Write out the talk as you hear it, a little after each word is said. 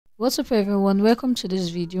What's up everyone, welcome to this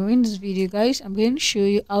video. In this video guys, I'm going to show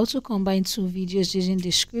you how to combine two videos using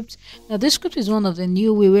Descript. Now Descript is one of the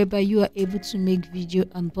new way whereby you are able to make video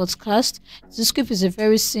and podcast. Descript is a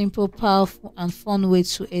very simple, powerful and fun way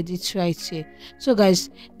to edit right here. So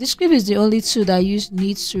guys, Descript is the only tool that you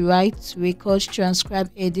need to write, record,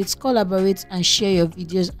 transcribe, edit, collaborate and share your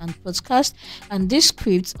videos and podcast. And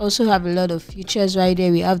Descript also have a lot of features right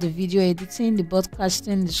there. We have the video editing, the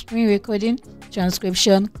broadcasting, the screen recording,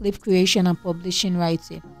 transcription, clip creation and publishing right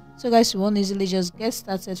here. So guys, you want to easily just get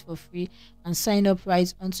started for free and sign up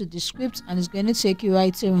right onto Descript, and it's going to take you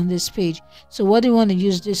right here on this page. So what do you want to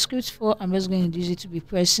use Descript for? I'm just going to use it to be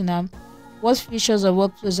personal. What features or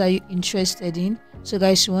workflows are you interested in? So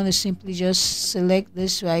guys, you want to simply just select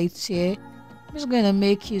this right here. I'm just going to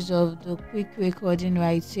make use of the quick recording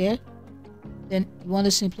right here. Then you want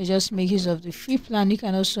to simply just make use of the free plan. You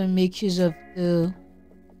can also make use of the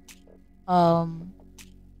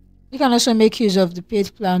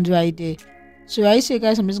paid plan right there. So right here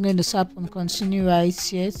guys, I'm just going to tap on continue right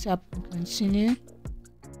here, tap on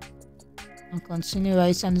continue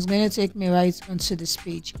right, and it's going to take me right onto this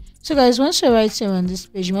page. So guys, once you're right here on this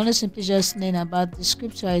page, you want to simply just learn about the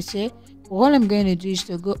script right here. But all I'm going to do is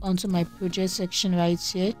to go onto my project section right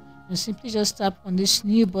here and simply just tap on this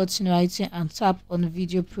new button right here and tap on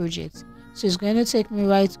video project. So it's going to take me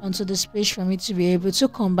right onto this page for me to be able to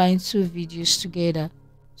combine two videos together.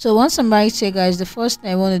 So once I'm right here guys, the first thing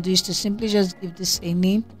I want to do is to simply just give this a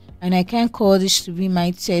name, and I can call this to be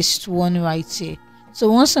my test one right here. So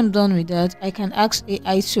once I'm done with that, I can ask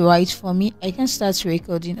AI to write for me. I can start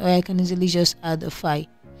recording, or I can easily just add a file.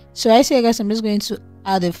 So right here guys, I'm just going to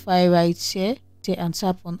add a file right here and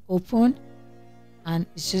tap on open, and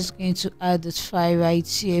it's just going to add this file right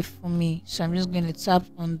here for me. So I'm just going to tap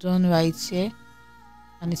on done right here,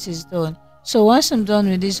 and it is done. So once I'm done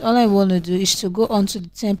with this, all I want to do is to go onto the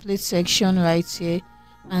template section right here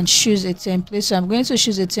and choose a template. So I'm going to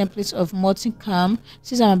choose a template of multicam,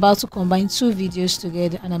 since I'm about to combine two videos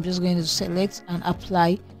together, and I'm just going to select and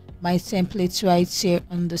apply my template right here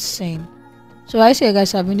on the scene. So right here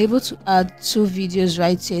guys, I've been able to add two videos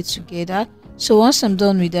right here together. So once I'm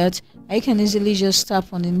done with that, I can easily just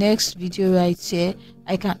tap on the next video right here.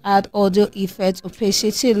 I can add audio effects,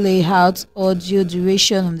 opacity, layout, audio,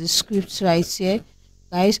 duration on the script right here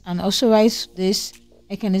guys, and also right this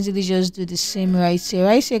I can easily just do the same right here.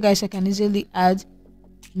 Right here guys, I can easily add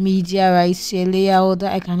media right here, layer order.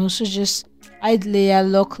 I can also just add layer,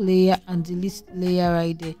 lock layer and delete layer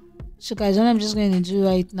right there. So guys, what I'm just going to do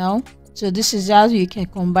right now, so this is how you can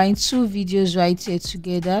combine two videos right here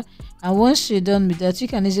together. And once you're done with that, you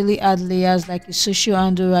can easily add layers like a social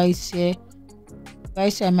handle right here.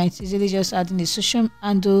 Right here, I might easily just add in a social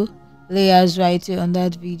handle layers right here on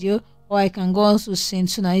that video, or I can go on to scene.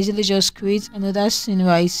 So now easily just create another scene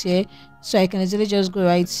right here. So I can easily just go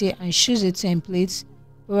right here and choose a template.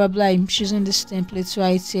 Probably I'm choosing this template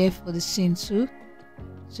right here for the scene too.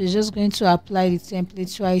 So it's just going to apply the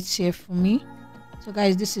template right here for me. So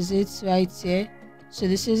guys, this is it right here. So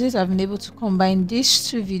this is it. I've been able to combine these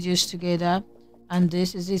two videos together, and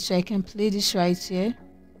this is it. So I can play this right here.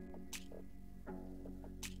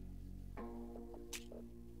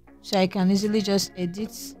 So I can easily just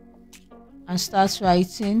edit and start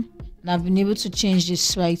writing, and I've been able to change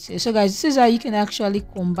this right here. So guys, this is how you can actually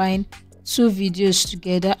combine two videos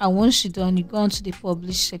together. And once you're done, you go onto the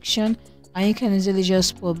publish section, and you can easily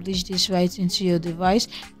just publish this right into your device.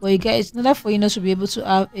 But you guys, in order for you not to be able to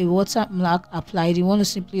have a watermark applied, you want to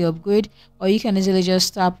simply upgrade, or you can easily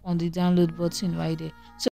just tap on the download button right there.